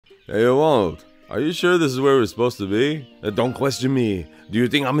Hey, Arnold, are you sure this is where we're supposed to be? Don't question me. Do you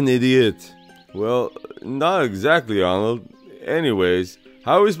think I'm an idiot? Well, not exactly, Arnold. Anyways,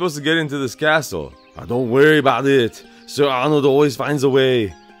 how are we supposed to get into this castle? Don't worry about it. Sir Arnold always finds a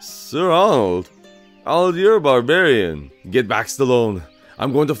way. Sir Arnold? Arnold, you're a barbarian. Get back, Stallone.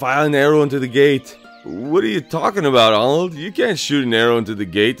 I'm going to fire an arrow into the gate. What are you talking about, Arnold? You can't shoot an arrow into the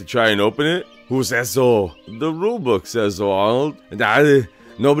gate to try and open it. Who says so? The rulebook says so, Arnold.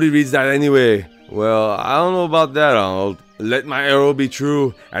 Nobody reads that anyway. Well, I don't know about that, Arnold. Let my arrow be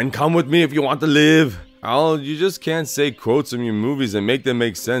true, and come with me if you want to live. Arnold, you just can't say quotes from your movies and make them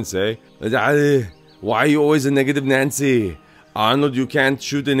make sense, eh? Why are you always a negative Nancy? Arnold, you can't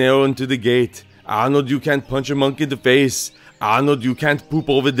shoot an arrow into the gate. Arnold, you can't punch a monkey in the face. Arnold, you can't poop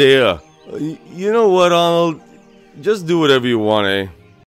over there. You know what, Arnold? Just do whatever you want, eh?